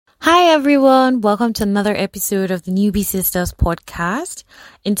everyone, welcome to another episode of the Newbie Sisters podcast.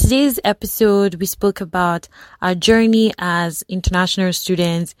 In today's episode, we spoke about our journey as international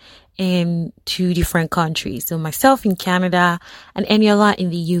students in two different countries. So myself in Canada and Eniola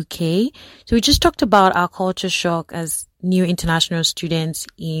in the UK. So we just talked about our culture shock as new international students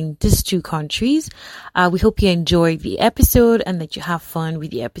in these two countries. We hope you enjoyed the episode and that you have fun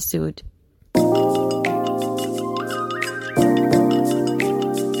with the episode.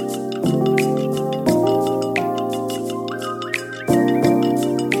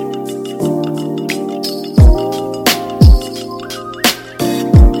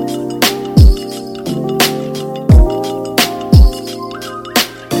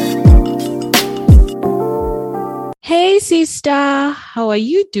 Hey sister, how are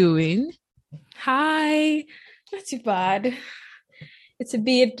you doing? Hi, not too bad. It's a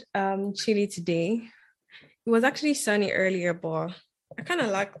bit chilly today. It was actually sunny earlier, but I kind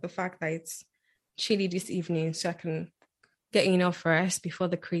of like the fact that it's chilly this evening so I can get enough rest before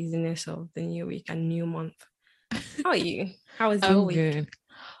the craziness of the new week and new month. How are you? How was your week? Good.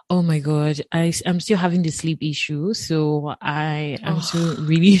 Oh my God, I'm still having the sleep issue, so I am still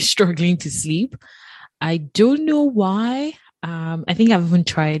really struggling to sleep. I don't know why. I think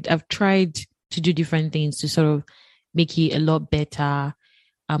I've tried to do different things to sort of make it a lot better.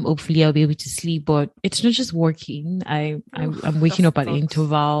 Hopefully I'll be able to sleep, but it's not just working. I'm waking up at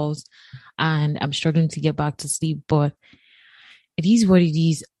intervals and I'm struggling to get back to sleep, but it is what it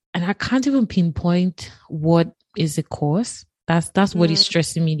is. And I can't even pinpoint what is the cause. That's what is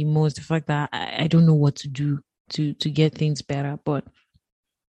stressing me the most. The fact that I don't know what to do to get things better, but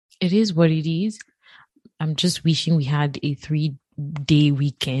it is what it is. I'm just wishing we had a 3-day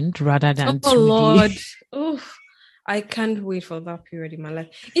weekend rather than 2 days. Lord. Oh, I can't wait for that period in my life.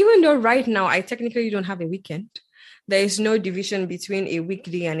 Even though right now I technically don't have a weekend. There is no division between a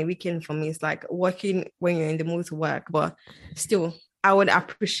weekday and a weekend for me. It's like working when you're in the mood to work. But still, I would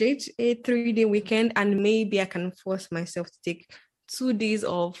appreciate a 3-day weekend, and maybe I can force myself to take 2 days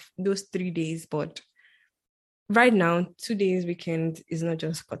of those 3 days. But right now, 2 days weekend is not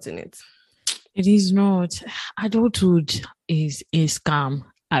just cutting it. It is not. Adulthood is a scam,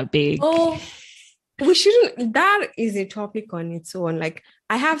 I beg. Oh, we shouldn't. That is a topic on its own. Like,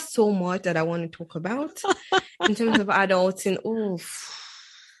 I have so much that I want to talk about in terms of adulting. Oh,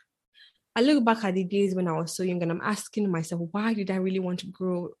 I look back at the days when I was so young and I'm asking myself, why did I really want to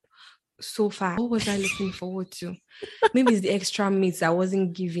grow so fast? What was I looking forward to? Maybe it's the extra meats I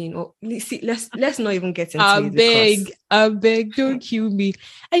wasn't giving. Or see, let's not even get into it. I beg, don't kill me.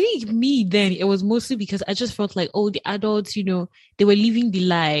 I think me then, it was mostly because I just felt like, the adults, they were living the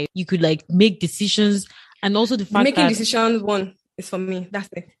life. You could like make decisions, and also the fact making decisions one is for me. That's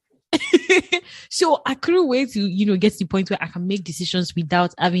it. So I couldn't wait to, get to the point where I can make decisions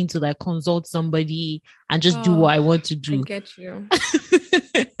without having to like consult somebody and just do what I want to do. I get you.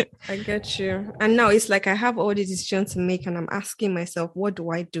 I get you. And now it's like I have all these decisions to make and I'm asking myself, what do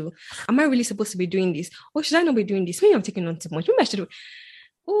I do? Am I really supposed to be doing this? Or should I not be doing this? Maybe I'm taking on too much. Maybe I should do.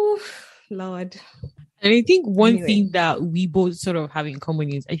 Oh, Lord. And I think one thing that we both sort of have in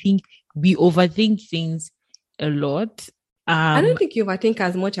common is I think we overthink things a lot. I don't think you overthink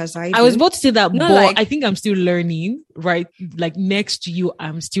as much as I do. I was about to say that, but I think I'm still learning, right? Like next to you,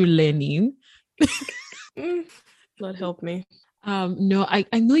 I'm still learning. Lord help me. No, I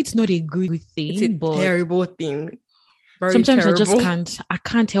know it's not a good thing. It's a terrible thing. Very sometimes terrible. I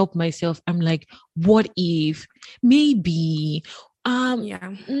can't help myself. I'm like, what if? Maybe.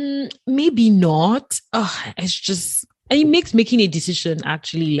 Maybe not. It's just, and it makes making a decision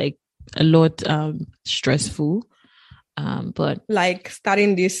actually like a lot stressful. But like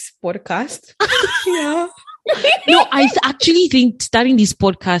starting this podcast. Yeah. No, I actually think starting this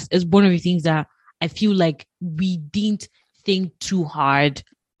podcast is one of the things that I feel like we didn't think too hard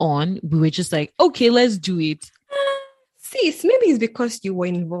on. We were just like, okay, let's do it. Sis, maybe it's because you were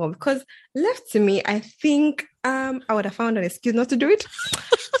involved. Because left to me, I think I would have found an excuse not to do it.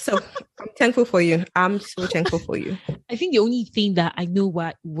 So I'm thankful for you. I'm so thankful for you. I think the only thing that I know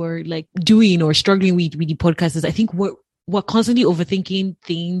what we're like doing or struggling with the podcast is I think we're constantly overthinking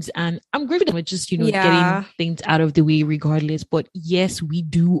things, and I'm grateful that we're just, getting things out of the way regardless. But yes, we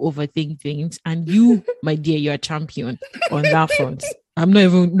do overthink things, and you, my dear, you're a champion on that front. I'm not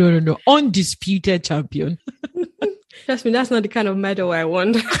even, no, undisputed champion. Trust me, that's not the kind of medal I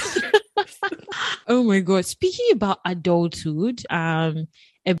want. Oh my God. Speaking about adulthood, a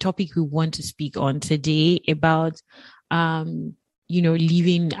topic we want to speak on today about,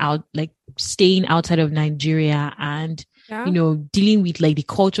 living out, like staying outside of Nigeria and, dealing with like the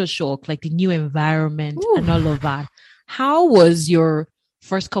culture shock, like the new environment and all of that. How was your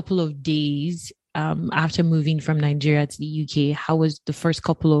first couple of days after moving from Nigeria to the UK? How was the first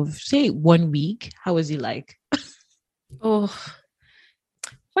couple of, say, 1 week? How was it like? Oh,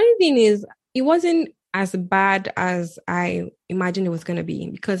 funny thing is, it wasn't as bad as I imagined it was going to be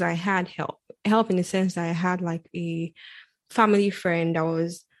because I had help in the sense that I had like a family friend that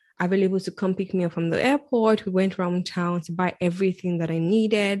was available to come pick me up from the airport. We went around town to buy everything that I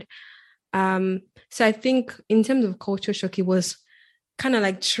needed. So I think in terms of culture shock, it was kind of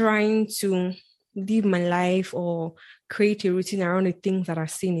like trying to live my life or create a routine around the things that I've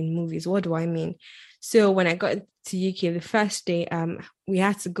seen in movies. What do I mean? So when I got to UK the first day, we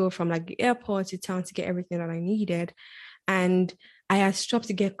had to go from like the airport to town to get everything that I needed. And I had stopped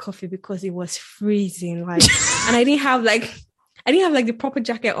to get coffee because it was freezing. Like, and I didn't have like the proper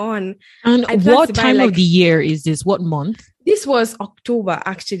jacket on. And what time of the year is this? What month? This was October,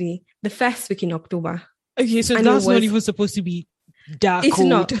 actually. The first week in October. Okay, so that's not even supposed to be that it's cold.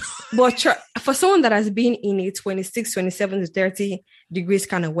 Not. But for someone that has been in a 26, 27 to 30 degrees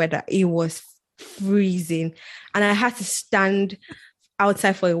kind of weather, it was freezing. And I had to stand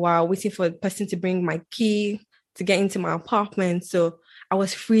outside for a while waiting for the person to bring my key to get into my apartment. So I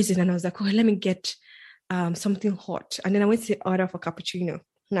was freezing and I was like, oh, let me get something hot. And then I went to order for cappuccino.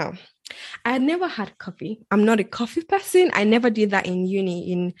 Now, I had never had coffee. I'm not a coffee person. I never did that in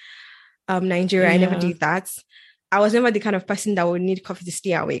uni in Nigeria. Yeah. I never did that. I was never the kind of person that would need coffee to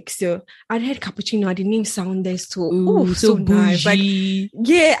stay awake. So I had cappuccino. The name sounded so nice. Like,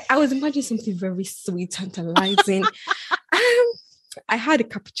 yeah, I was imagining something very sweet, tantalizing. I had a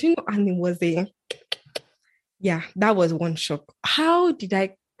cappuccino and it was that was one shock.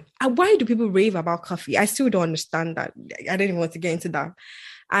 Why do people rave about coffee? I still don't understand that. I didn't even want to get into that.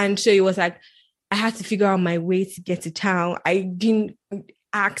 And so it was like, I had to figure out my way to get to town. I didn't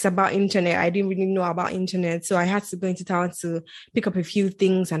ask about internet. I didn't really know about internet. So I had to go into town to pick up a few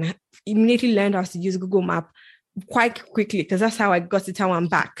things and I immediately learned how to use Google Map quite quickly because that's how I got to town and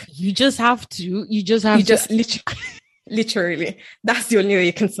back. You just literally, that's the only way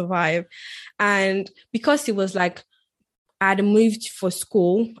you can survive. And because it was like, I had moved for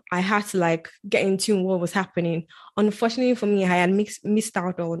school, I had to like get into what was happening. Unfortunately for me, I had missed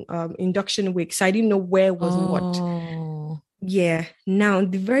out on induction week. So I didn't know where was what. Yeah. Now,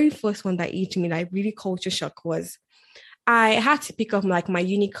 the very first one that hit me, like really culture shock was I had to pick up like my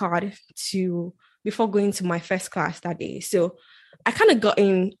uni card before going to my first class that day. So I kind of got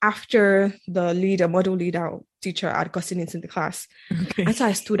in after the model leader teacher had gotten into the class. Okay. And so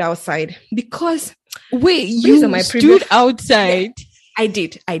I stood outside because... Wait, you stood outside? Yeah, I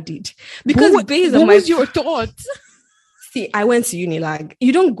did. Because what was your thought? See, I went to Unilag.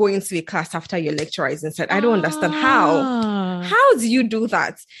 You don't go into a class after your lecturer is inside. I don't understand how. How do you do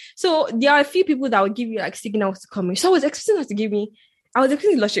that? So there are a few people that will give you like signals to come in. So I was expecting her to give me... I was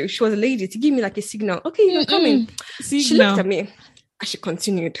expecting she was a lady to give me like a signal. Okay, you can come in. She looked at me and she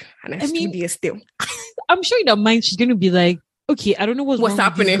continued. And I stood there still. I'm sure in her mind she's going to be like, okay, I don't know what's wrong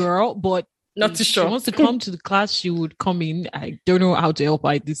happening, with this girl, but not too sure. She wants to come to the class, she would come in. I don't know how to help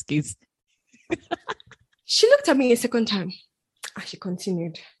her in this case. She looked at me a second time and she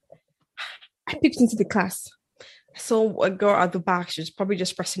continued. I peeped into the class. I saw a girl at the back. She was probably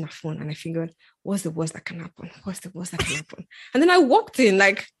just pressing her phone. And I figured, what's the worst that can happen? And then I walked in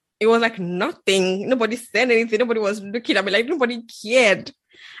like, it was like nothing. Nobody said anything. Nobody was looking at me like nobody cared.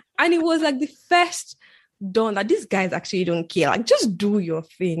 And it was like the first dawn that these guys actually don't care. Like, just do your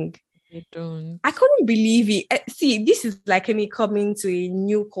thing. They don't. I couldn't believe it. See, this is like me coming to a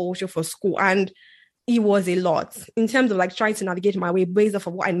new culture for school. And it was a lot in terms of like trying to navigate my way based off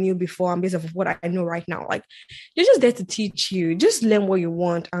of what I knew before and based off of what I know right now. Like, they're just there to teach you. Just learn what you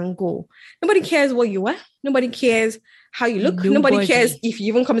want and go. Nobody cares what you are. Nobody cares how you look. Nobody cares if you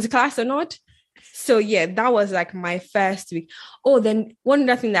even come to class or not. So yeah, that was like my first week. Oh, then one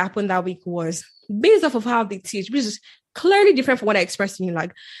other thing that happened that week was based off of how they teach, which is clearly different from what I expressed in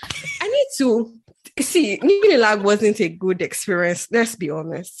Unilag. I need to see, Unilag wasn't a good experience. Let's be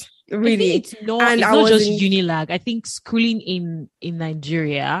honest. Really, it's not just Unilag. I think schooling in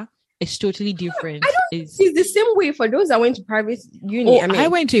Nigeria is totally different. It's the same way for those that went to private uni. I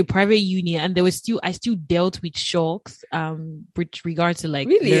went to a private uni, and I still dealt with shocks. With regard to like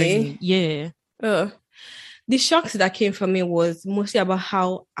learning. Yeah. The shocks that came from me was mostly about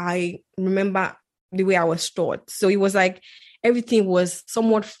how I remember the way I was taught. So it was like everything was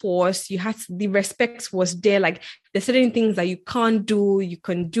somewhat forced. The respect was there. Like there's certain things that you can't do, you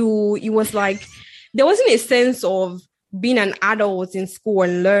can do. It was like, there wasn't a sense of being an adult in school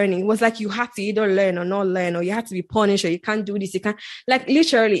and learning. It was like you had to either learn or not learn, or you had to be punished, or you can't do this. You can't, like,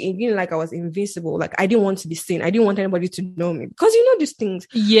 literally, it being like I was invincible. Like, I didn't want to be seen. I didn't want anybody to know me, because you know these things.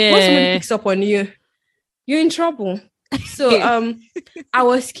 Yeah. Once somebody picks up on you, you're in trouble. So I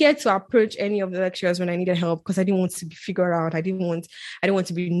was scared to approach any of the lecturers when I needed help, because I didn't want to be figured out. I didn't want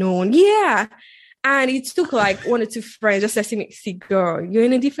to be known. Yeah. And it took like one or two friends just letting me see, girl, you're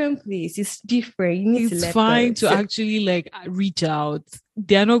in a different place. It's different. You need to let fine go. to actually like reach out.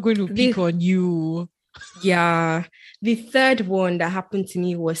 They're not going to pick on you. Yeah. The third one that happened to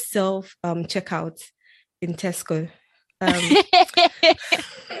me was self checkout in Tesco.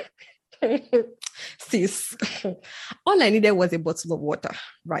 Sis, all I needed was a bottle of water,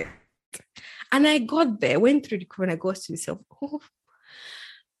 right? And I got there, went through the queue, and I got to myself,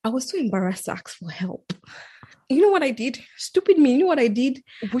 I was too embarrassed to ask for help. You know what I did? Stupid me. You know what I did?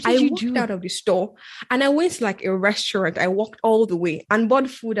 I walked out of the store and I went to like a restaurant. I walked all the way and bought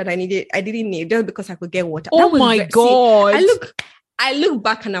food that I didn't need, just because I could get water. Oh my God. I look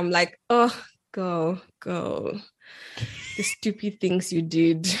back and I'm like, oh, go. The stupid things you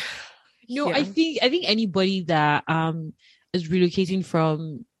did. No, yeah. I think anybody that is relocating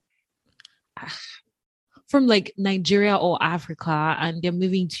from like Nigeria or Africa and they're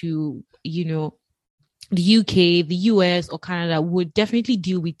moving to, you know, the UK, the US or Canada would definitely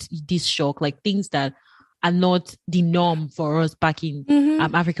deal with this shock, like things that are not the norm for us back in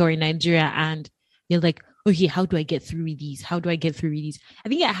Africa or in Nigeria. And you're like, okay, how do I get through with these? I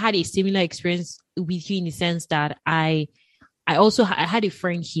think I had a similar experience with you in the sense that I had a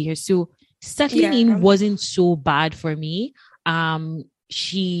friend here. So settling in wasn't so bad for me.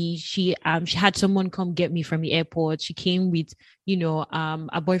 She had someone come get me from the airport. She came with, you know,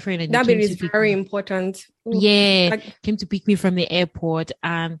 a boyfriend. And that bit is very important. Yeah, came to pick me from the airport,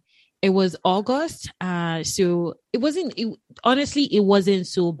 and it was August. So honestly, it wasn't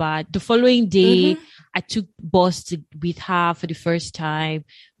so bad. The following day, I took bus with her for the first time.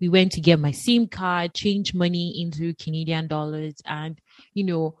 We went to get my SIM card, change money into Canadian dollars, and you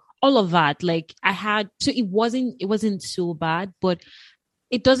know, all of that. Like so it wasn't so bad, but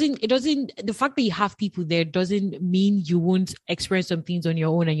it doesn't, the fact that you have people there doesn't mean you won't experience some things on your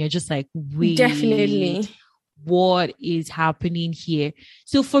own and you're just like, wait, definitely, what is happening here?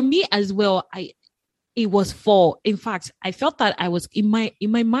 So for me as well, it was fall. In fact, I felt that I was in my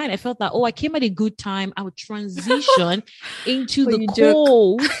mind, I felt that, I came at a good time. I would transition into the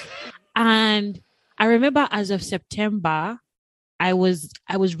cold. And I remember as of September, I was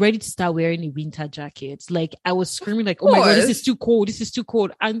ready to start wearing a winter jacket. Like I was screaming like, oh my God, this is too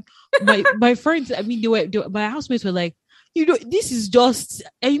cold. And my friends, I mean, my housemates were like, you know, this is just,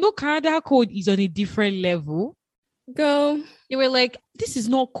 and you know, Canada cold is on a different level. Girl. They were like, this is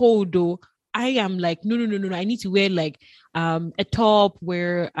not cold though. I am like, no. I need to wear like a top,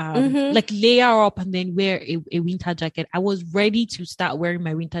 wear like layer up and then wear a winter jacket. I was ready to start wearing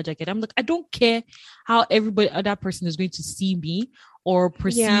my winter jacket. I'm like, I don't care how other person is going to see me or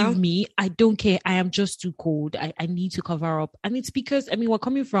perceive me. I don't care. I am just too cold. I need to cover up. And it's because, I mean, we're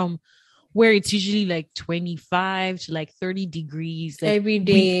coming from where it's usually like 25 to like 30 degrees like every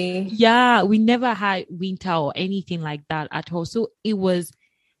day. We never had winter or anything like that at all. So it was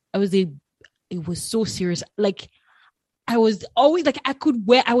so serious. Like I was always like,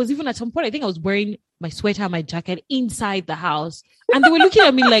 I was even at some point, I think I was wearing my sweater and my jacket inside the house. And they were looking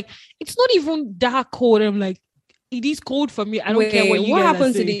at me like, it's not even that cold. And I'm like, it is cold for me. I don't care what you guys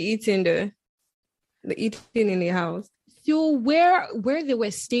happened are to the eating though? The eating in the house. So where they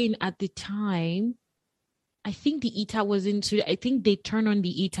were staying at the time, I think the heater wasn't. So I think they turn on the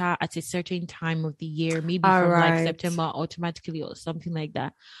heater at a certain time of the year, maybe from like September automatically or something like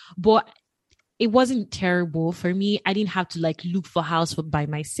that. But it wasn't terrible for me. I didn't have to like look for house by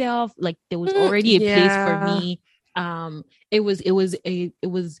myself. Like there was already a place for me. It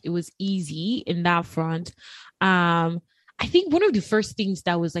was easy in that front. I think one of the first things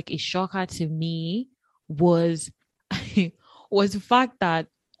that was like a shocker to me was the fact that,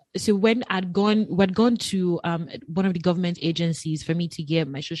 so when we'd gone to one of the government agencies for me to get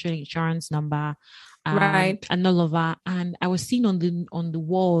my social insurance number, and all of that, and I was seeing on the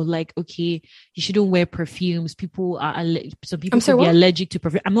wall like, okay, you shouldn't wear perfumes. People are some people could be allergic to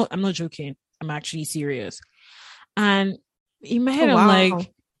perfume. I'm not joking. I'm actually serious. And in my head, I'm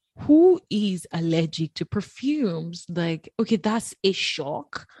like, who is allergic to perfumes? Like, okay, that's a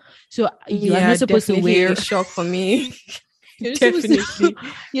shock. So you are not supposed to wear a shock for me. You're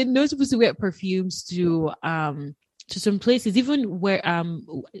not supposed to wear perfumes to some places, even where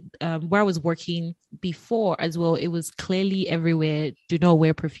I was working before as well. It was clearly everywhere, do not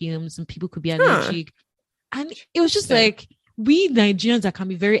wear perfumes, and people could be allergic. And it was just like, we Nigerians that can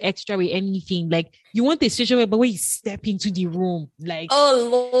be very extra with anything. Like, you want a situation where, but when you step into the room, like,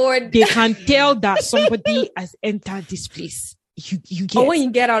 oh Lord, they can tell that somebody has entered this place. You get. Or when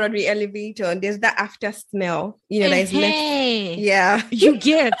you get out of the elevator and there's that after smell, that is left. Yeah, you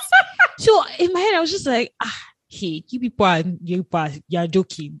get. So in my head, I was just like, hey, you people you're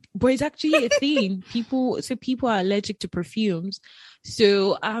joking, but it's actually a thing. People are allergic to perfumes.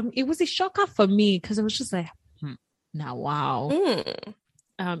 So it was a shocker for me because I was just like, now wow.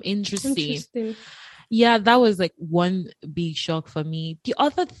 Interesting. Yeah, that was like one big shock for me. The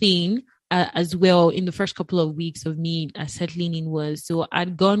other thing as well in the first couple of weeks of me settling in was, so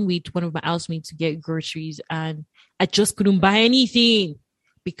I'd gone with one of my housemates to get groceries and I just couldn't buy anything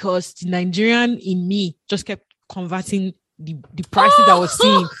because the Nigerian in me just kept converting the prices I was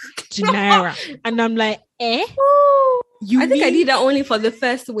seeing to Naira. And I'm like, I think I did that only for the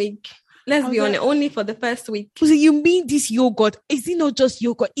first week. Let's be honest, only for the first week. So you mean this yogurt? Is it not just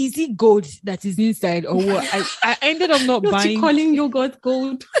yogurt? Is it gold that is inside or what? I ended up not buying. You calling yogurt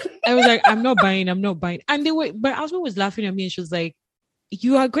gold? I was like, I'm not buying. And but Asma was laughing at me and she was like,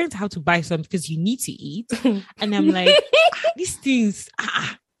 you are going to have to buy some because you need to eat. And I'm like, these things,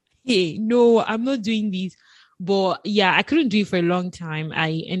 hey, no, I'm not doing these. But yeah, I couldn't do it for a long time.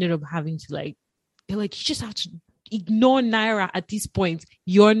 I ended up having to they're like, you just have to ignore Naira at this point.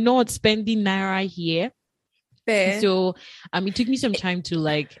 You're not spending Naira here. Fair. So it took me some time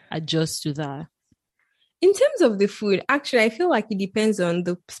to adjust to that. In terms of the food, actually, I feel like it depends on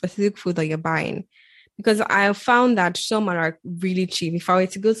the specific food that you're buying. Because I found that some are really cheap. If I were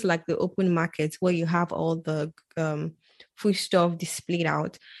to go to the open market where you have all the food stuff displayed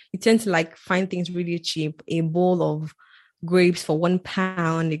out, you tend to find things really cheap. A bowl of grapes for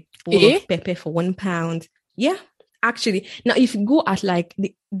 £1, a bowl of pepper for £1. Yeah. Actually, now if you go at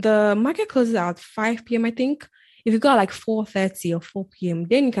the market closes at 5 p.m, I think. If you go at 4:30 or 4 p.m,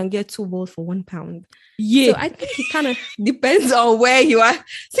 then you can get 2 bowls for £1. Yeah. So I think it kind of depends on where you are.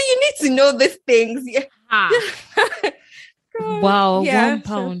 So you need to know these things. Yeah. Wow, yeah,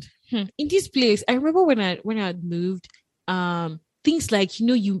 £1. So. In this place, I remember when I moved, things like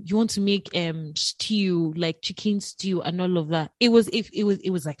you want to make stew, like chicken stew and all of that. It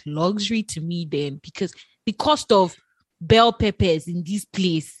was like luxury to me then because the cost of bell peppers in this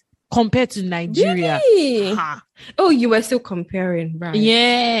place compared to Nigeria. Really? Oh, you were still comparing, right?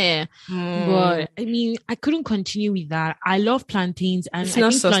 Yeah. But I couldn't continue with that. I love plantains and it's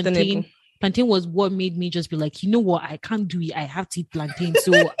not sustainable. Plantain was what made me just be like, you know what, I can't do it. I have to eat plantain.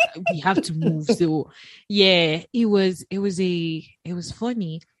 So we have to move. So yeah, it was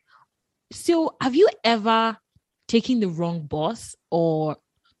funny. So have you ever taken the wrong bus or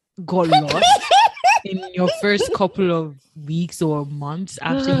got lost in your first couple of weeks or months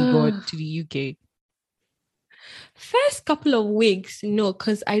after you got to the UK? First couple of weeks, no,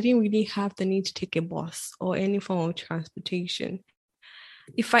 because I didn't really have the need to take a bus or any form of transportation.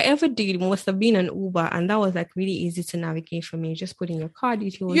 If I ever did, it must have been an Uber, and that was really easy to navigate for me. Just put in your car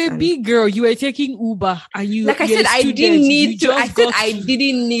details. You're a big girl. You were taking Uber, and you. Like I said, I didn't need to. I said I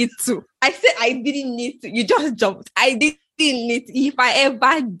didn't need to. You just jumped. I didn't need to. If I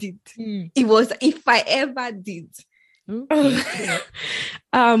ever did, it was if I ever did. Okay.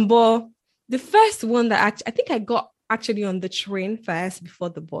 But the first one that I think I got actually on the train first before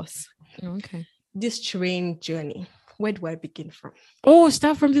the bus. Okay. This train journey. Where do I begin from? Oh,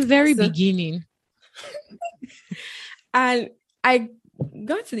 start from the very beginning. And I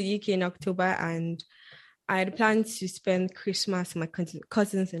got to the UK in October and I had planned to spend Christmas with my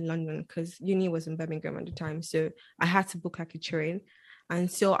cousins in London because uni was in Birmingham at the time. So I had to book a train.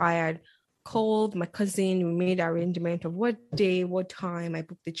 And so I had called my cousin. We made arrangement of what day, what time I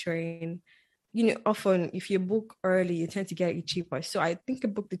booked the train. Often if you book early, you tend to get it cheaper. So I think I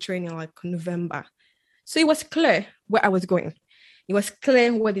booked the train in November. So it was clear where I was going. It was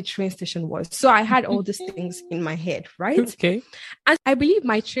clear where the train station was. So I had all these things in my head, right? Okay. And I believe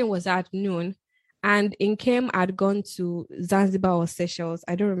my train was at noon. And in Kem, I'd gone to Zanzibar or Seychelles.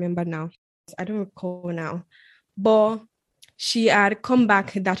 I don't remember now. I don't recall now. But she had come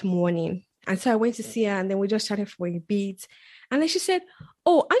back that morning. And so I went to see her and then we just chatted for a bit. And then she said,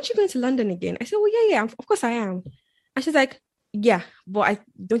 oh, aren't you going to London again? I said, well, yeah, of course I am. And she's like, yeah, but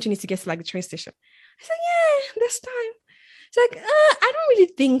don't you need to get to the train station? I said, yeah, this time. It's like, I don't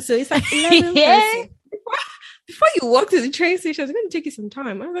really think so. It's 11:30. Before you walk to the train station, it's going to take you some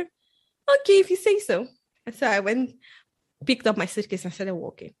time. I was like, okay, if you say so. And so I went, picked up my suitcase and started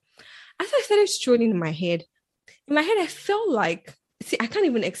walking. As I started strolling in my head, I felt I can't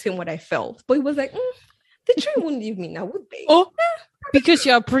even explain what I felt. But it was like, the train wouldn't leave me now, would they? Oh, because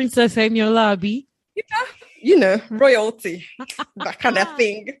you're a princess and you're lobby. Yeah. royalty, that kind of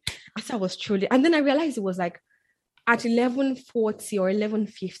thing. As I was truly, and then I realized it was like at 11:40 or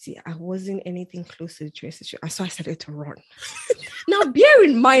 11:50, I wasn't anything close to the train station. And so I started to run. Now, bear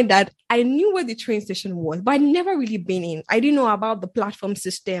in mind that I knew where the train station was, but I'd never really been in. I didn't know about the platform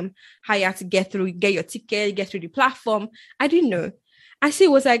system, how you had to get your ticket, get through the platform. I didn't know. I see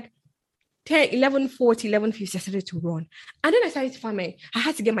it was like 11:40, 11:50, I started to run. And then I started to find I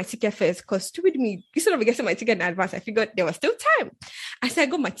had to get my ticket first because stupid me, instead of getting my ticket in advance, I figured there was still time. I said, I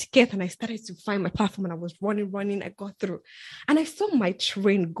got my ticket and I started to find my platform and I was running. I got through and I saw my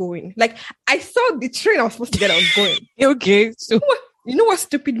train going. Like I saw the train I was supposed to get on going. Okay. So you know what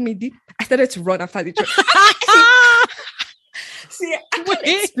stupid me did? I started to run after the train. See, I can't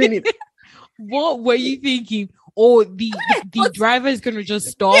explain it. What were you thinking? Oh, the driver is gonna just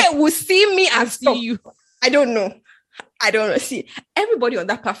stop. Yeah, will see me and stop. You. I don't know. See, everybody on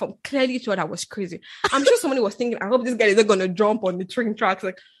that platform clearly thought I was crazy. I'm sure somebody was thinking, I hope this guy isn't gonna jump on the train tracks.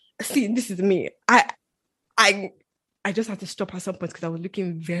 Like, see, this is me. I just had to stop at some point because I was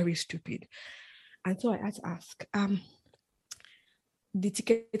looking very stupid. And so I had to ask the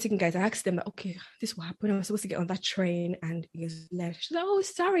ticketing guys. I asked them, okay, this is what happened. I was supposed to get on that train and it was left. She's like, oh,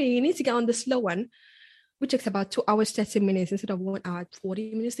 sorry, you need to get on the slow one, which takes about 2 hours, 30 minutes instead of 1 hour,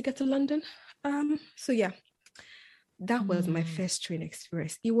 40 minutes to get to London. So yeah, that was my first train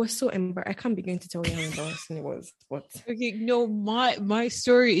experience. It was so embarrassing. I can't begin to tell you how embarrassing it was. But okay, no, my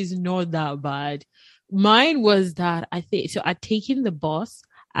story is not that bad. Mine was that I'd taken the bus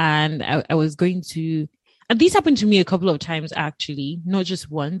and I was going to, and this happened to me a couple of times actually, not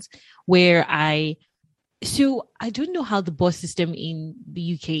just once, where I don't know how the bus system in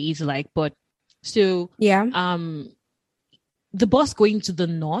the UK is like, but so yeah, the bus going to the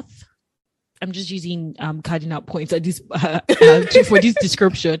north, I'm just using cardinal points at this for this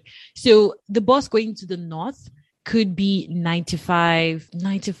description. So the bus going to the north could be 95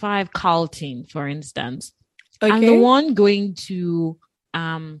 Carlton, for instance. Okay. And the one going to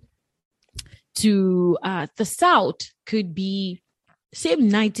the south could be same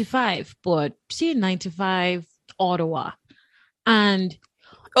 95, but say 95 Ottawa. And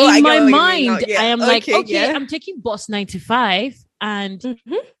in my mind, I am like, okay, I'm taking bus 95 and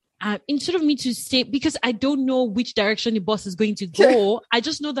instead of me to stay, because I don't know which direction the bus is going to go, I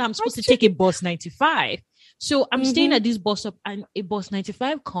just know that I'm supposed to take a bus 95. So I'm staying at this bus stop and a bus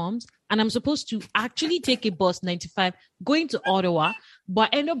 95 comes and I'm supposed to actually take a bus 95 going to Ottawa,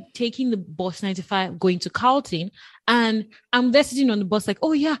 but I end up taking the bus 95 going to Carlton. And I'm there sitting on the bus like,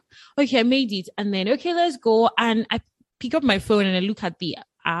 oh yeah, okay, I made it. And then, okay, let's go. And I pick up my phone and I look at the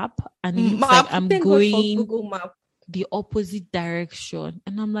app and it looks like I'm going Google Map the opposite direction.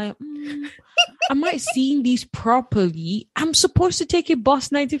 And I'm like, am I seeing this properly? I'm supposed to take a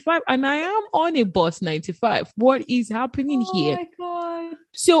bus 95 and I am on a bus 95. What is happening here? Oh my God.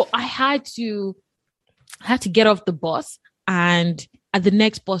 So I had to get off the bus and at the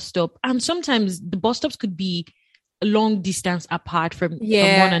next bus stop. And sometimes the bus stops could be a long distance apart from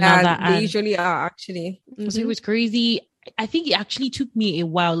one another. They usually are actually. So it was crazy. I think it actually took me a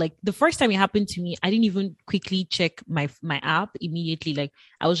while. Like the first time it happened to me, I didn't even quickly check my app immediately. Like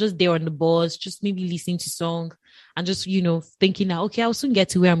I was just there on the bus, just maybe listening to songs and just, thinking that, okay, I'll soon get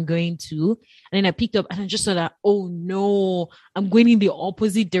to where I'm going to. And then I picked up and I just saw that, oh no, I'm going in the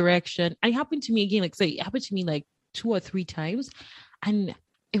opposite direction. And it happened to me again. Like, so it happened to me like 2 or 3 times. And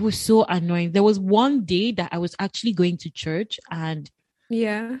it was so annoying. There was one day that I was actually going to church and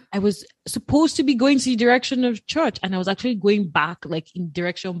I was supposed to be going to the direction of church and I was actually going back, like in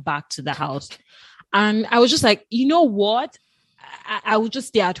direction back to the house. And I was just like, you know what? I will just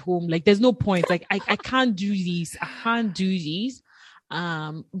stay at home. Like there's no point. Like I can't do these. I can't do these.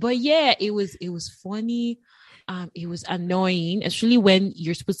 But yeah, it was funny. It was annoying, especially when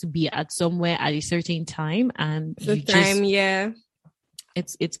you're supposed to be at somewhere at a certain time and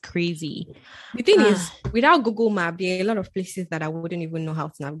it's crazy. The thing is, without Google Map, there are a lot of places that I wouldn't even know how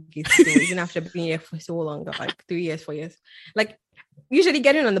to navigate to, even after being here for so long, like 3 years, 4 years. Like usually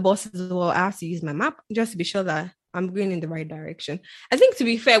getting on the bus as well, I have to use my map just to be sure that I'm going in the right direction. I think to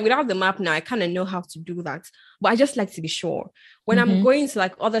be fair, without the map now, I kind of know how to do that. But I just like to be sure. When I'm going to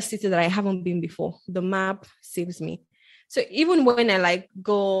like other cities that I haven't been before, the map saves me. So even when I like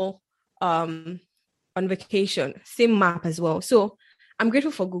go on vacation, same map as well. So I'm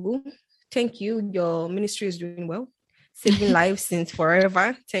grateful for Google. Thank you. Your ministry is doing well. Saving lives since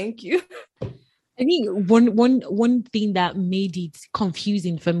forever. Thank you. I think one thing that made it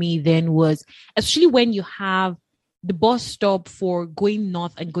confusing for me then was, especially when you have the bus stop for going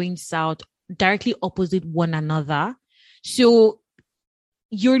north and going south directly opposite one another. So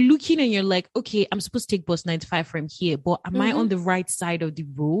you're looking and you're like, okay, I'm supposed to take bus 95 from here, but am I on Mm-hmm. the right side of the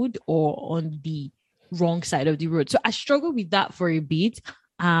road or on the wrong side of the road? So I struggled with that for a bit.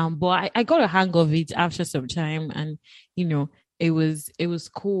 But I got a hang of it after some time, and you know, it was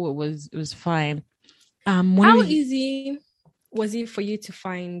cool. It was fine. One of How the easy was it for you to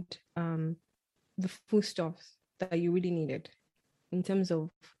find the foodstuffs that you really needed in terms of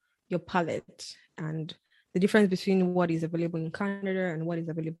your palate and the difference between what is available in Canada and what is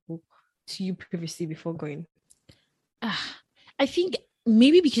available to you previously before going? I think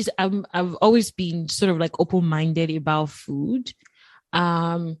maybe because I've always been sort of like open-minded about food.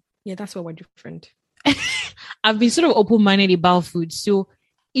 Um Yeah, that's why we're different. I've been sort of open-minded about food. So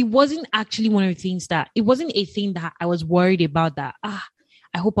it wasn't actually one of the things that it wasn't a thing that I was worried about that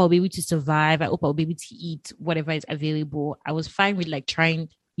I hope I'll be able to survive. I hope I'll be able to eat whatever is available. I was fine with like trying,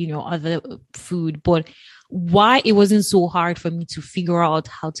 other food, but why it wasn't so hard for me to figure out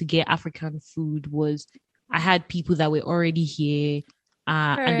how to get African food was I had people that were already here,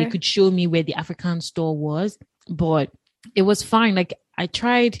 and they could show me where the African store was, but it was fine. Like I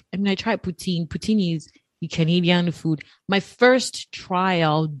tried poutine. Poutine is the Canadian food. My first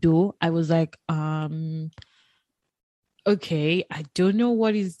trial, though, I was like, okay, I don't know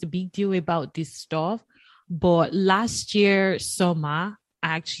what is the big deal about this stuff. But last year, summer,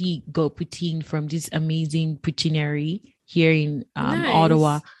 I actually got poutine from this amazing poutineery here in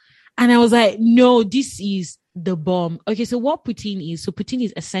Ottawa. Nice. And I was like, no, this is the bomb. Okay, so what poutine is? So poutine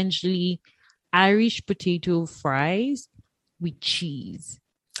is essentially Irish potato fries with cheese.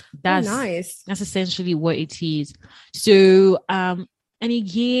 Oh, That's nice. that's essentially what it is. So and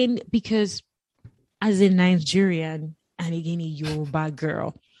again, because as a Nigerian and again a Yoruba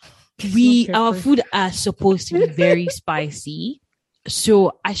girl, our food are supposed to be very spicy.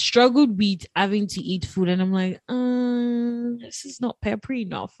 So I struggled with having to eat food, and I'm like, this is not peppery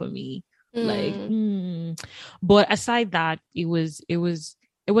enough for me. Like, but aside that, it wasn't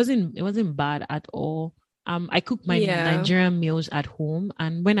bad at all. I cook my Nigerian meals at home,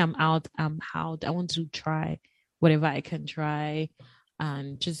 and when I'm out, I want to try whatever I can try,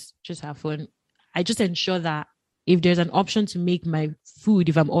 and just have fun. I just ensure that if there's an option to make my food,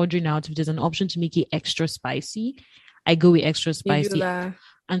 if I'm ordering out, if there's an option to make it extra spicy, I go with extra spicy.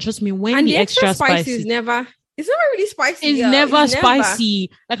 And trust me, when the extra spicy is never, it's never really spicy. It's never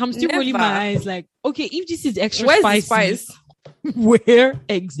spicy. Like I'm still rolling my eyes. Like, okay, if this is extra Where's spicy, the spice? where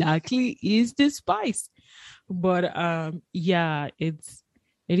exactly is the spice? But yeah, it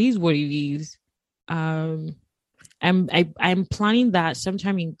is what it is. I'm planning that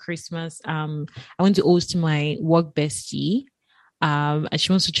sometime in Christmas. I want to host my work bestie. And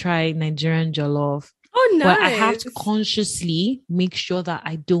she wants to try Nigerian jollof. Oh, nice. But I have to consciously make sure that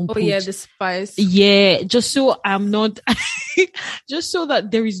I don't put the spice. Yeah, just so I'm not just so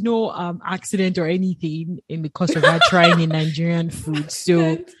that there is no accident or anything in the course of her trying a Nigerian food.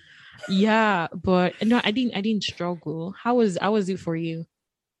 So yeah, but no, I didn't struggle. How was it for you?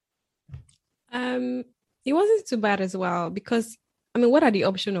 It wasn't too bad as well, because what are the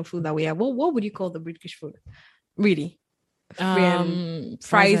options of food that we have? What would you call the British food? Really?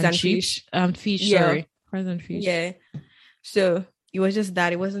 Fries and fish. Fish, yeah. Sorry. Fries and fish. Yeah. So it was just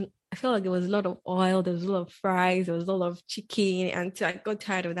that. It wasn't, I felt like there was a lot of oil, there was a lot of fries, there was a lot of chicken, and so I got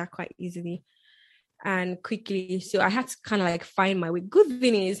tired of that quite easily and quickly. So I had to kind of like find my way. Good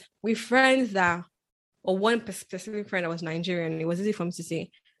thing is, with friends or one specific friend that was Nigerian, it was easy for me to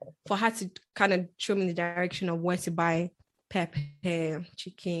say, for her to kind of show me the direction of where to buy pepper,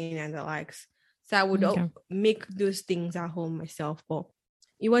 chicken, and the likes. So I would make those things at home myself, but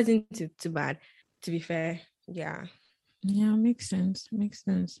it wasn't too bad, to be fair. Yeah. Yeah, makes sense.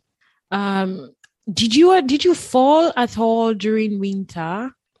 Did you fall at all during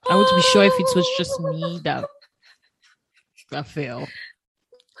winter? I want to be sure if it was just me that fell.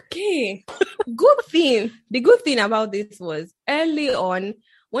 Okay. Good thing. The good thing about this was early on,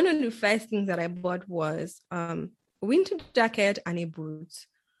 one of the first things that I bought was a winter jacket and a boot.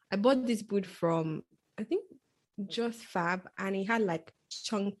 I bought this boot from, I think, Just Fab, and it had like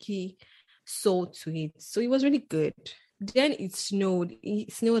chunky sole to it. So it was really good. Then it snowed.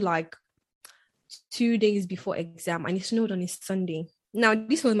 It snowed like 2 days before exam, and it snowed on a Sunday. Now,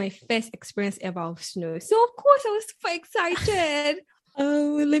 this was my first experience ever of snow. So, of course, I was super excited.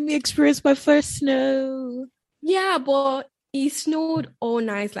 Oh, let me experience my first snow. Yeah, but it snowed all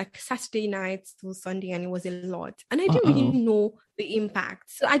night, like Saturday night till Sunday, and it was a lot. And I didn't really know the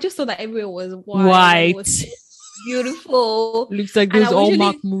impact. So I just saw that everywhere was white. It was beautiful. Looks like those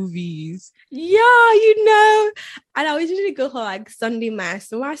Hallmark movies. Yeah, And I usually go for like Sunday mass.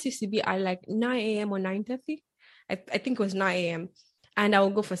 So mass used to be at like 9 a.m. or 9:30. I think it was 9 a.m. and I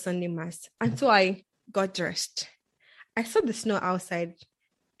will go for Sunday mass. And so I got dressed. I saw the snow outside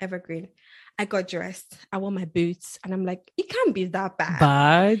Evergreen. I got dressed. I wore my boots, and I'm like, it can't be that bad.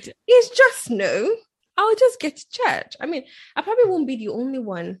 But It's just snow. I'll just get to church. I mean, I probably won't be the only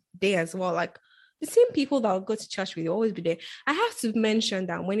one there as well. Like the same people that I'll go to church with will always be there. I have to mention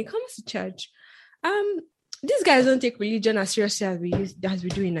that when it comes to church, these guys don't take religion as seriously as we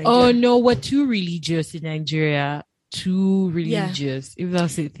do in Nigeria. Oh no, we're too religious in Nigeria. Too religious, if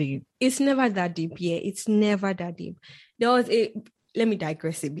that's the thing. It's never that deep. Yeah, it's never that deep. Let me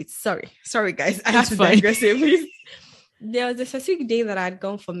digress a bit. Sorry, guys. I have to digress a bit. There was a specific day that I had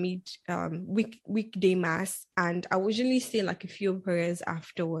gone for weekday mass, and I would usually say like a few prayers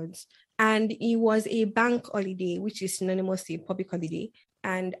afterwards. And it was a bank holiday, which is synonymous to a public holiday.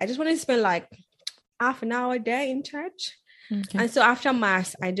 And I just wanted to spend like half an hour there in church. Okay. And so after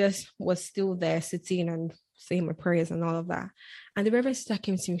mass, I just was still there sitting and saying my prayers and all of that. And the Reverend Sister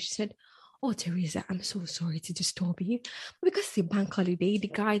came to me. She said, "Oh, Teresa, I'm so sorry to disturb you. But because it's a bank holiday, the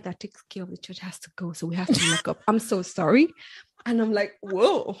guy that takes care of the church has to go. So we have to lock up. I'm so sorry." And I'm like,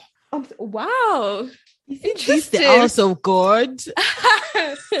 whoa. Wow. Is this the house of God?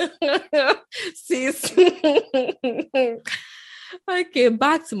 Sis. Okay,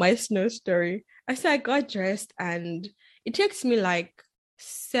 back to my snow story. I said I got dressed, and it takes me like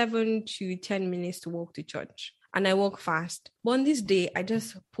 7 to 10 minutes to walk to church. And I walk fast. But on this day, I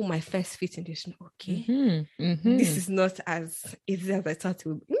just put my first feet in the snow. Okay. This is not as easy as I thought it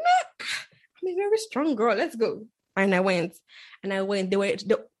would be. I'm a very strong girl. Let's go. And I went.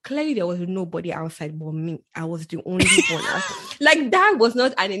 Clearly there was nobody outside but me. I was the only one outside. Like that was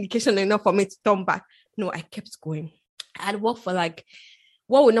not an indication enough for me to turn back. No, I kept going. I'd walk for like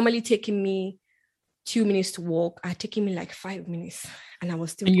what would normally take me 2 minutes to walk, are taking me like 5 minutes, and I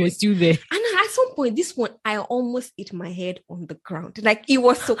was still. And you're still there. And at some point, this one, I almost hit my head on the ground. Like it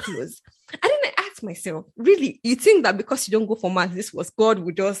was so close. And then I asked myself, really, you think that because you don't go for mass, this was God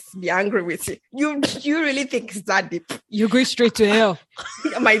would just be angry with you? You really think it's that deep? You're going straight to hell.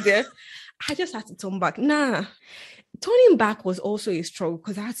 Am I there? I just had to turn back. Nah, turning back was also a struggle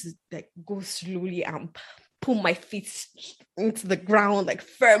because I had to like go slowly and put my feet into the ground like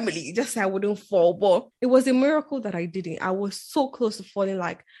firmly, just so I wouldn't fall. But it was a miracle that I didn't. I was so close to falling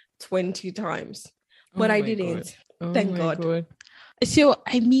like 20 times, but I didn't. Thank God. So,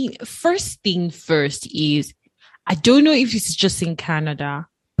 I mean, first thing first is, I don't know if it's just in Canada,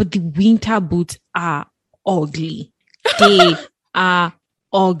 but the winter boots are ugly. They are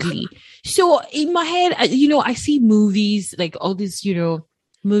ugly. So in my head, I see movies, like all these,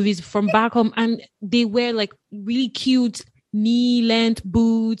 movies from back home, and they wear like really cute knee length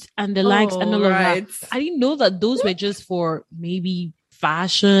boots and the likes and all of that. I didn't know that those were just for maybe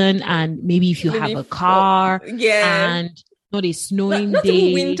fashion and maybe if you have a car and not a snowing not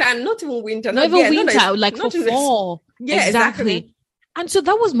day. Not even winter. Like for fall. Yeah, exactly. And so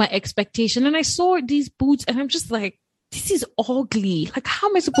that was my expectation. And I saw these boots and I'm just like, this is ugly. Like, how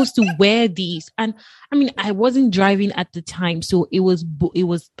am I supposed to wear these? And I mean, I wasn't driving at the time. So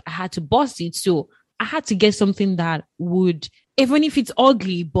I had to bust it. So I had to get something that would, even if it's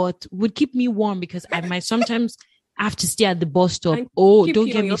ugly, but would keep me warm because I might sometimes have to stay at the bus stop. Don't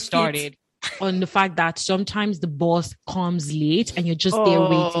get me started on the fact that sometimes the bus comes late and you're just there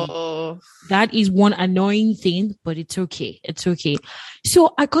waiting. That is one annoying thing, but it's okay. It's okay.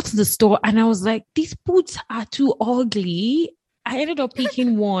 So I got to the store and I was like, these boots are too ugly. I ended up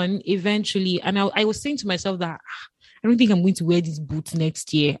picking one eventually. And I was saying to myself that I don't think I'm going to wear these boots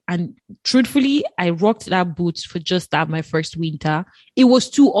next year. And truthfully, I rocked that boot for just that my first winter. It was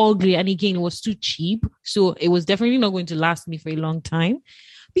too ugly. And again, it was too cheap. So it was definitely not going to last me for a long time.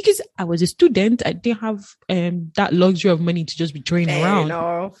 Because I was a student, I didn't have that luxury of money to just be throwing around.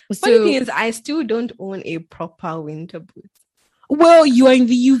 So, funny thing is, I still don't own a proper winter boot. Well, you are in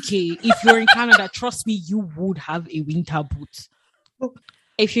the UK. If you're in Canada, trust me, you would have a winter boot.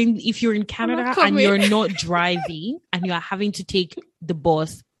 If you're in Canada and you're not driving and you are having to take the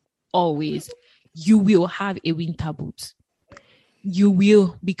bus always, you will have a winter boot. You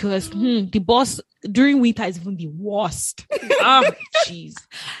will, because the bus during winter is even the worst. Jeez.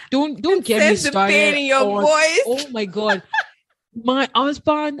 Don't get me started. The pain in your voice. Oh my God. My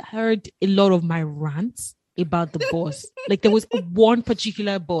husband heard a lot of my rants about the bus. Like there was one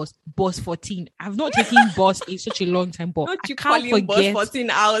particular bus 14. I've not taken bus in such a long time, but I can't forget bus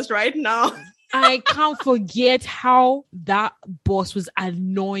 14 hours right now. I can't forget how that bus was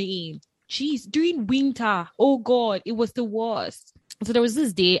annoying. Jeez, during winter, oh God, it was the worst. So there was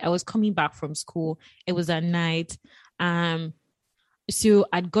this day I was coming back from school. It was at night. So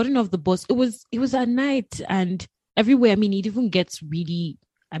I'd gotten off the bus. It was at night, and everywhere. I mean, it even gets really,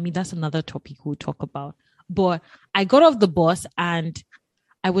 I mean, that's another topic we'll talk about. But I got off the bus and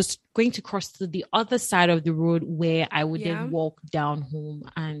I was going to cross to the other side of the road where I would then walk down home.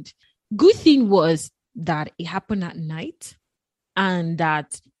 And good thing was that it happened at night, and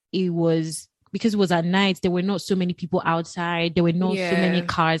that it was, because it was at night, there were not so many people outside. There were not so many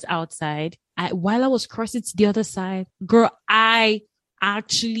cars outside. While I was crossing to the other side, girl, I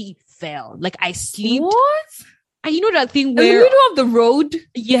actually fell. Like, I slipped. What? And you know that thing where... in the middle of the road?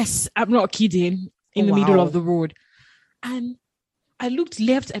 Yes, I'm not kidding. In the middle of the road. And I looked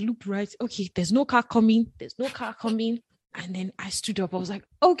left, I looked right. Okay, there's no car coming. And then I stood up. I was like,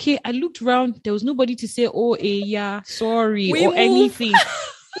 okay. I looked around. There was nobody to say, oh, yeah, sorry, or anything.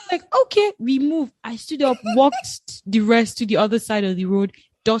 Like, okay, we move. I stood up, walked the rest to the other side of the road,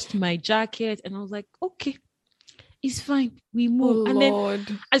 dusted my jacket, and I was like, okay, it's fine. We move. And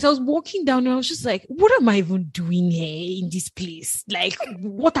then as I was walking down, I was just like, what am I even doing here in this place? Like,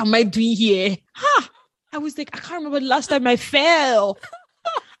 what am I doing here? I was like, I can't remember the last time I fell.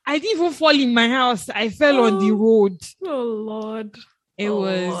 I didn't even fall in my house. I fell on the road. Oh Lord. It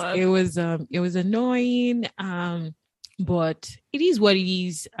was annoying. But it is what it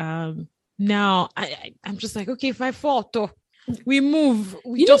is. Now I'm just like, okay, if I fall, we move.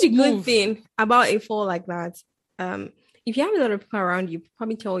 We just move. Good thing about a fall like that. If you have a lot of people around you,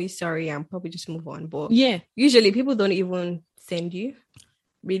 probably tell you sorry and probably just move on. But usually people don't even send you.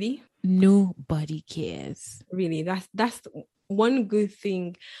 Really? Nobody cares. Really, that's one good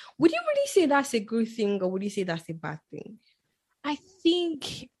thing. Would you really say that's a good thing, or would you say that's a bad thing? I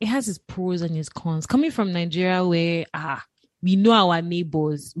think it has its pros and its cons. Coming from Nigeria, where we know our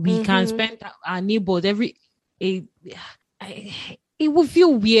neighbors, we can spend our neighbors it would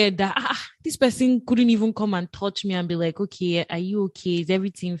feel weird that this person couldn't even come and touch me and be like, okay, are you okay? Is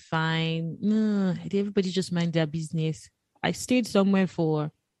everything fine? No, everybody just mind their business. I stayed somewhere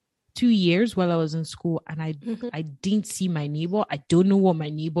for 2 years while I was in school, and I didn't see my neighbor. I don't know what my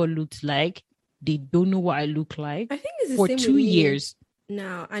neighbor looked like. They don't know what I look like. I think it's the for same 2 years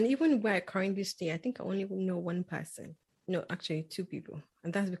now. And even where I currently stay, I think I only know one person. No, actually 2 people,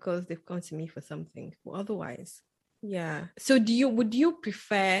 and that's because they've come to me for something. But otherwise, yeah. So would you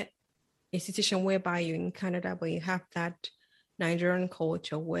prefer a situation whereby you're in Canada but you have that Nigerian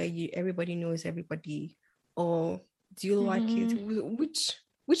culture where everybody knows everybody, or do you like it?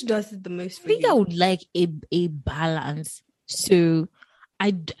 Which does it the most for you? I think I would like a balance. So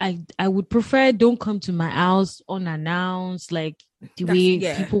I would prefer don't come to my house unannounced, like the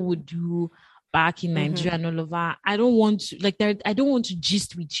way people would do back in Nigeria and all of that. I don't want to I don't want to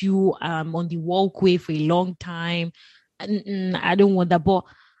gist with you on the walkway for a long time. I don't want that. But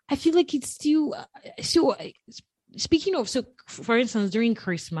I feel like it's still speaking of, so for instance, during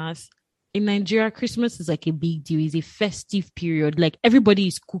Christmas in Nigeria, Christmas is like a big deal. It's a festive period. Like, everybody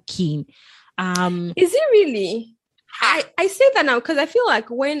is cooking. Is it really? I say that now because I feel like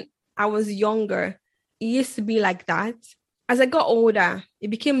when I was younger, it used to be like that. As I got older, it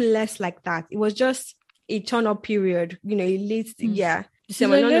became less like that. It was just a turn-up period, a late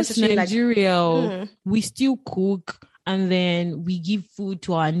December. Not necessarily Nigeria, we still cook, and then we give food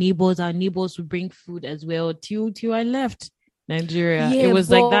to our neighbors. Our neighbors will bring food as well. Till I left Nigeria, it was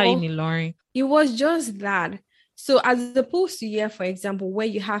like that in Ilorin. It was just that. So as opposed to for example, where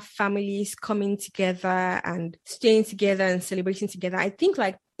you have families coming together and staying together and celebrating together, I think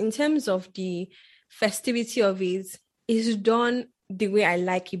like in terms of the festivity of it, is done the way I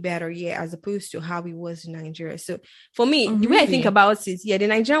like it better, as opposed to how it was in Nigeria. So for me, the way I think about it, the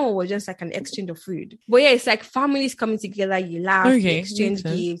Nigerian one was just like an exchange of food. But it's like families coming together, you laugh, you exchange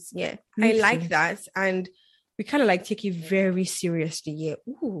gifts. I like that. And we kind of like take it very seriously.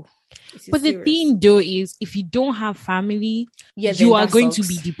 Ooh. But the thing though is, if you don't have family, you are going to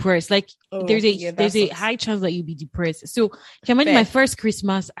be depressed. Like there's a high chance that you'll be depressed. So can you imagine my first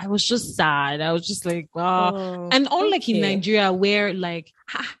Christmas? I was just sad. I was just like, and unlike in Nigeria, where like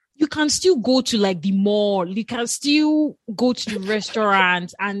you can still go to like the mall, you can still go to the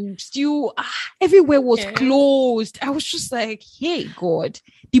restaurant, and still everywhere was closed. I was just like, hey God,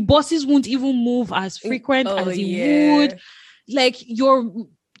 the buses won't even move as frequent as it would. Like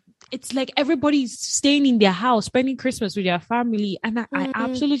it's like everybody's staying in their house, spending Christmas with their family. And I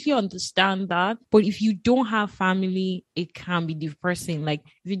absolutely understand that. But if you don't have family, it can be depressing. Like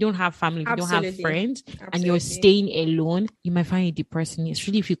if you don't have family, if you don't have friends and you're staying alone, you might find it depressing.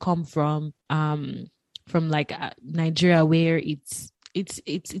 Especially if you come from like Nigeria, where it's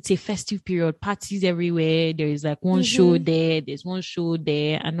a festive period, parties everywhere. There is like one show there, there's one show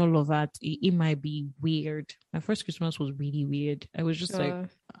there, and all of that. It might be weird. My first Christmas was really weird. I was just like,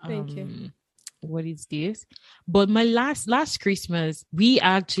 thank you. what is this? But my last Christmas, we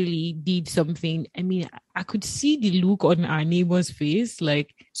actually did something. I mean, I could see the look on our neighbor's face.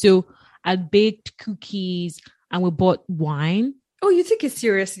 Like, so I baked cookies and we bought wine. Oh, you take it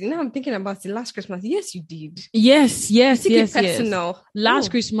seriously. Now I'm thinking about the last Christmas. Yes, you did. Yes. It personal. Last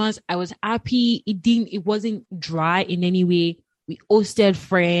Christmas, I was happy. It wasn't dry in any way. We hosted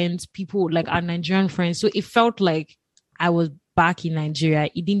friends, people like our Nigerian friends. So it felt like I was back in Nigeria.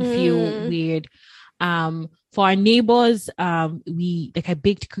 It didn't feel weird. For our neighbors, we I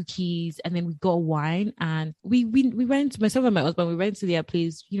baked cookies and then we got wine and we went, myself and my husband, we went to their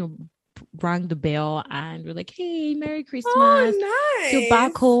place, rang the bell and we're like, hey, Merry Christmas. Oh, nice. So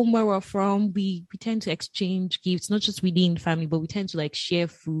back home where we're from, we tend to exchange gifts, not just within family, but we tend to like share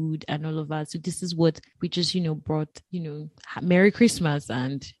food and all of that. So this is what we just, brought, Merry Christmas.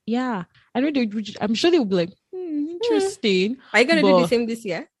 And yeah, I know I'm sure they'll be like, interesting. Are you going to do the same this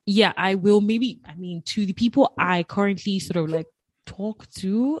year? Yeah, I will. Maybe, to the people I currently sort of like talk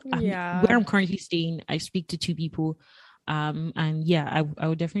to, where I'm currently staying, I speak to 2 people. And yeah, I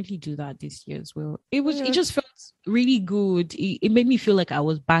would definitely do that this year as well. It just felt really good. It made me feel like I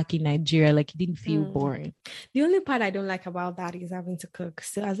was back in Nigeria, like it didn't feel boring. The only part I don't like about that is having to cook.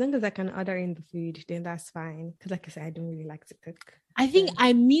 So as long as I can order in the food, then that's fine. Because like I said, I don't really like to cook. I think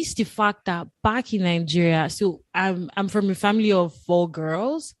I miss the fact that back in Nigeria, so I'm from a family of 4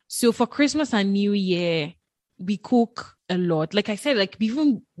 girls. So for Christmas and New Year, we cook a lot. Like I said, like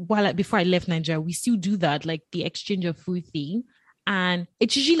even before I left Nigeria, we still do that, like the exchange of food thing. And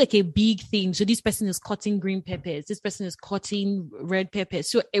it's usually like a big thing. So this person is cutting green peppers, this person is cutting red peppers.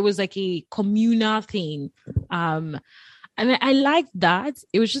 So it was like a communal thing. And I liked that.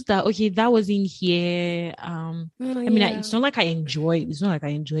 It was just that, okay, that was in here. It's not like I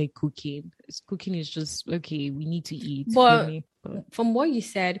enjoy cooking. Cooking is just, okay, we need to eat. But from what you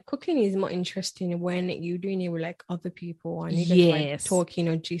said, cooking is more interesting when you're doing it with like other people and you guys like talking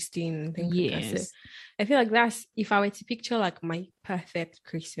or gisting and things like that. So I feel like that's, if I were to picture like my perfect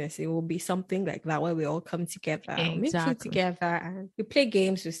Christmas, it will be something like that where we all come together, make food together, and we play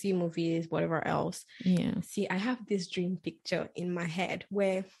games, we see movies, whatever else. Yeah. See, I have this dream picture in my head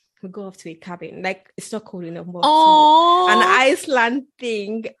where we go off to a cabin, like it's not cold enough, but an Iceland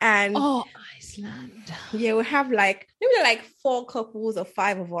thing. And Iceland. Yeah, we have like maybe like 4 couples or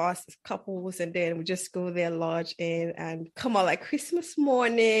 5 of us couples, and then we just go there, lodge in, and come out like Christmas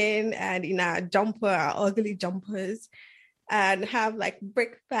morning and in our ugly jumpers, and have like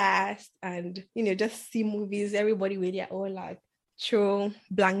breakfast and just see movies. Everybody with their own like throw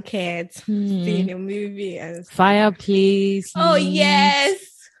blankets, seeing a movie and stuff. Fireplace. Oh yes.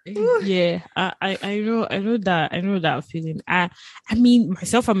 Yeah, I know that feeling. I mean,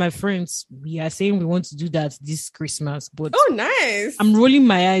 myself and my friends, we are saying we want to do that this Christmas, but nice. I'm rolling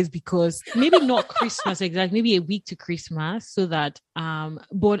my eyes because maybe not Christmas exactly, maybe a week to Christmas, so that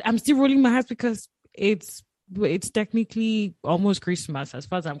but I'm still rolling my eyes because it's technically almost Christmas as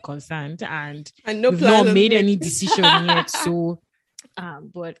far as I'm concerned, and we've not made any decision yet. So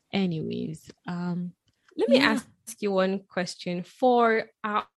but anyways, let me ask you one question for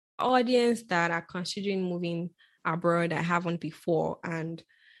our audience that are considering moving abroad that haven't before, and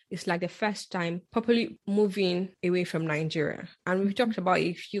it's like the first time properly moving away from Nigeria. And we've talked about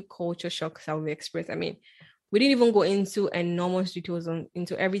a few culture shocks that we've experienced. I mean, we didn't even go into enormous details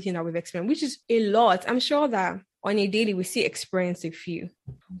into everything that we've experienced, which is a lot. I'm sure that on a daily we see experience a few.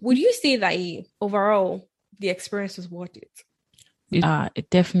 Would you say that overall the experience was worth it? It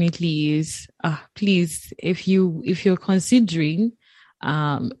definitely is. Please, if you're considering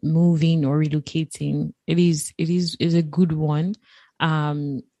moving or relocating, it is a good one.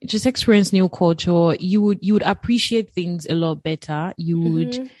 Just experience new culture. You would appreciate things a lot better.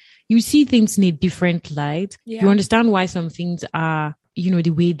 You see things in a different light. You understand why some things are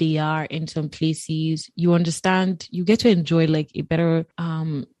the way they are in some places. You get to enjoy like a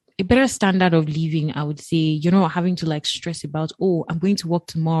better standard of living, I would say. You're not having to like stress about, I'm going to work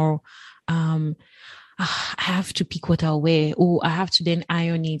tomorrow. I have to pick what I'll wear. I have to then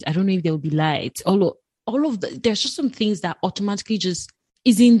iron it. I don't know if there will be lights. All of there's just some things that automatically just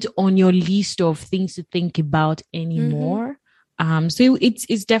isn't on your list of things to think about anymore. So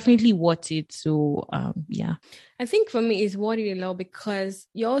it's definitely worth it. So yeah. I think for me it's worth it a lot because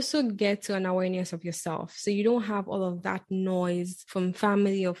you also get to an awareness of yourself. So you don't have all of that noise from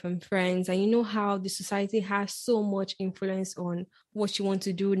family or from friends, and you know how the society has so much influence on what you want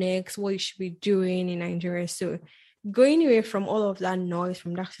to do next, what you should be doing in Nigeria. So going away from all of that noise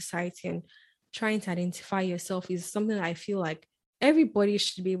from that society and trying to identify yourself is something that I feel like everybody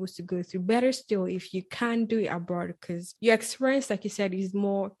should be able to go through. Better still, if you can do it abroad, because your experience, like you said, is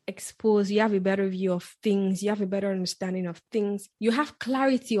more exposed. You have a better view of things. You have a better understanding of things. You have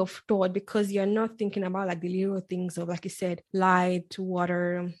clarity of thought because you're not thinking about like the little things of, like you said, light,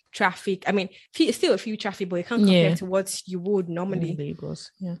 water, traffic. I mean, still a few traffic, but you can't compare to what you would normally.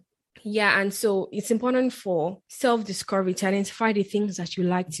 Lagos. Yeah, and so it's important for self-discovery to identify the things that you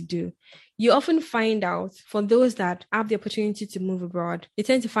like to do. You often find out, for those that have the opportunity to move abroad, you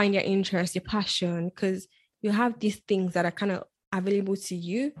tend to find your interest, your passion, because you have these things that are kind of available to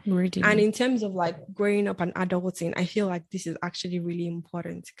you. Really? And in terms of like growing up and adulting, I feel like this is actually really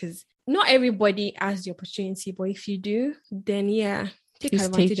important because not everybody has the opportunity, but if you do, then take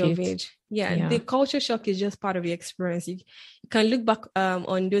advantage of it. Yeah, the culture shock is just part of the experience. You can look back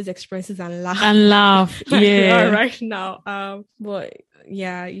on those experiences and laugh. Right now. But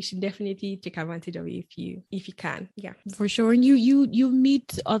yeah, you should definitely take advantage of it if you can. Yeah, for sure. And you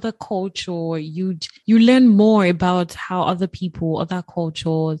meet other culture. You learn more about how other people, other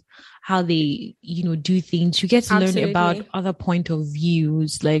cultures, how they do things. You get to learn about other point of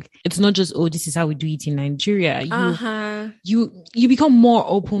views. Like it's not just, oh, this is how we do it in Nigeria. You become more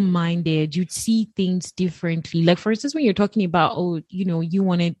open-minded. You see things differently. Like for instance, when you're talking about, oh, you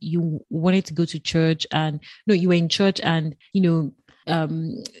wanted to go to church, and you were in church, and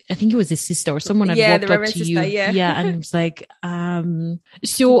I think it was a sister or someone had walked up to you. And it was like,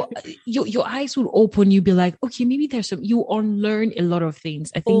 so your eyes would open. You'd be like, okay, maybe there's you unlearn a lot of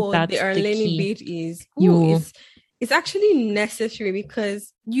things. I think that's the unlearning bit is it's actually necessary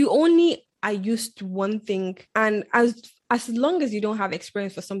because you only are used to one thing, and as long as you don't have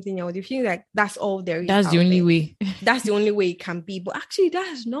experience for something else, you feel like that's all there is. That's the only way. That's the only way it can be. But actually,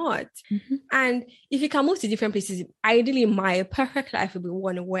 that's not. Mm-hmm. And if you can move to different places, ideally, my perfect life would be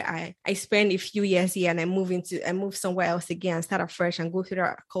one where I spend a few years here and I move somewhere else again and start afresh and go through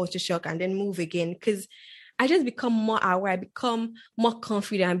that culture shock and then move again. Because I just become more aware, I become more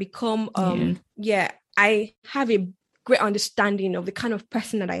confident, I become, I have a great understanding of the kind of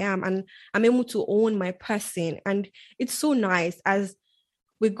person that I am, and I'm able to own my person. And it's so nice as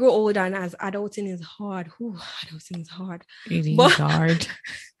we grow older, and as adulting is hard. Adulting is hard. It is hard.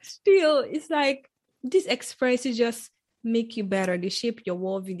 Still, it's like these experiences just make you better. They shape your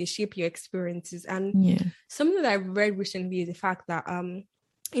worldview, they shape your experiences. And something that I've read recently is the fact that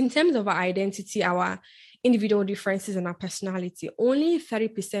in terms of our identity, our individual differences and our personality, only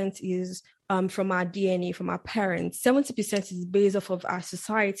 30% is from our DNA, from our parents. 70% is based off of our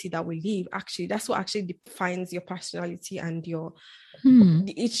society that we live. Actually, that's what actually defines your personality and your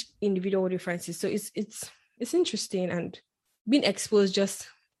each individual differences. So it's interesting, and being exposed just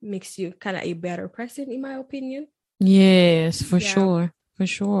makes you kind of a better person, in my opinion. Yes, for sure.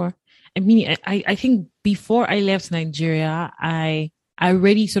 I mean, I think before I left Nigeria, I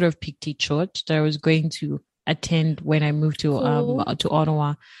already sort of picked a church that I was going to attend when I moved to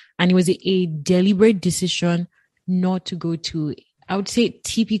Ottawa. And it was a deliberate decision not to go to, I would say,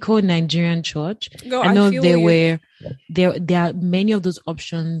 typical Nigerian church. I know there are many of those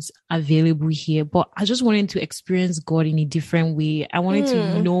options available here, but I just wanted to experience God in a different way. I wanted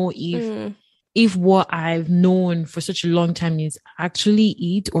to know if what I've known for such a long time is actually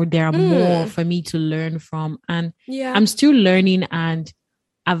it, or there are more for me to learn from. And I'm still learning, and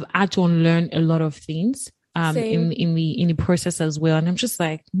I've had to unlearn a lot of things in the process as well. And I'm just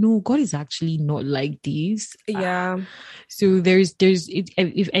like, no, God is actually not like this. So there's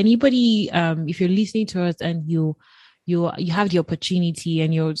if anybody, if you're listening to us and you have the opportunity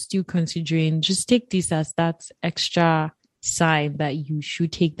and you're still considering, just take this as that extra sign that you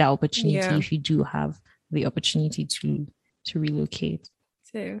should take that opportunity if you do have the opportunity to relocate.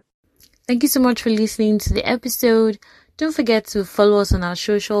 So thank you so much for listening to the episode. Don't forget to follow us on our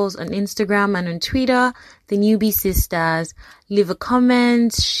socials on Instagram and on Twitter, The Newbie Sisters. Leave a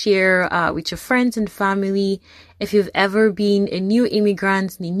comment, share with your friends and family. If you've ever been a new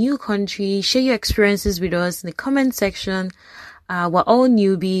immigrant in a new country, share your experiences with us in the comment section. We're all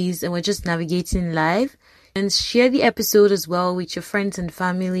newbies and we're just navigating life. And share the episode as well with your friends and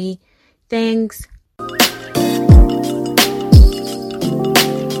family. Thanks.